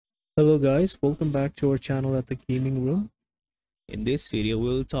Hello guys, welcome back to our channel at the Gaming Room. In this video,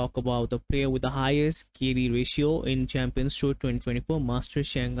 we'll talk about the player with the highest KD ratio in Champions Tour 2024 Masters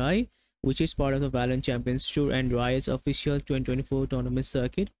Shanghai, which is part of the Valorant Champions Tour and Riot's official 2024 tournament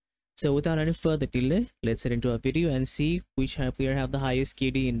circuit. So without any further delay, let's head into our video and see which player have the highest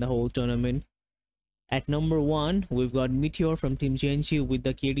KD in the whole tournament. At number 1, we've got Meteor from Team Genji with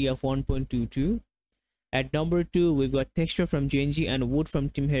the KD of 1.22. At number 2, we've got Texture from Genji and Wood from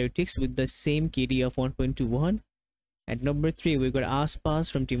Team Heretics with the same KD of 1.21. At number 3, we've got Aspas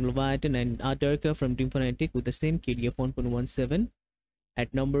from Team Leviathan and Adarka from Team Fnatic with the same KD of 1.17.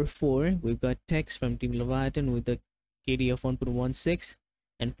 At number 4, we've got Tex from Team Leviathan with the KD of 1.16.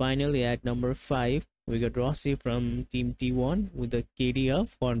 And finally, at number 5, we got Rossi from Team T1 with the KD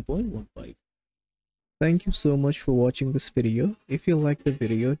of 1.15. Thank you so much for watching this video. If you like the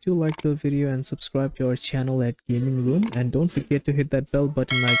video, do like the video and subscribe to our channel at Gaming Room, and don't forget to hit that bell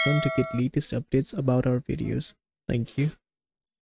button icon to get latest updates about our videos. Thank you.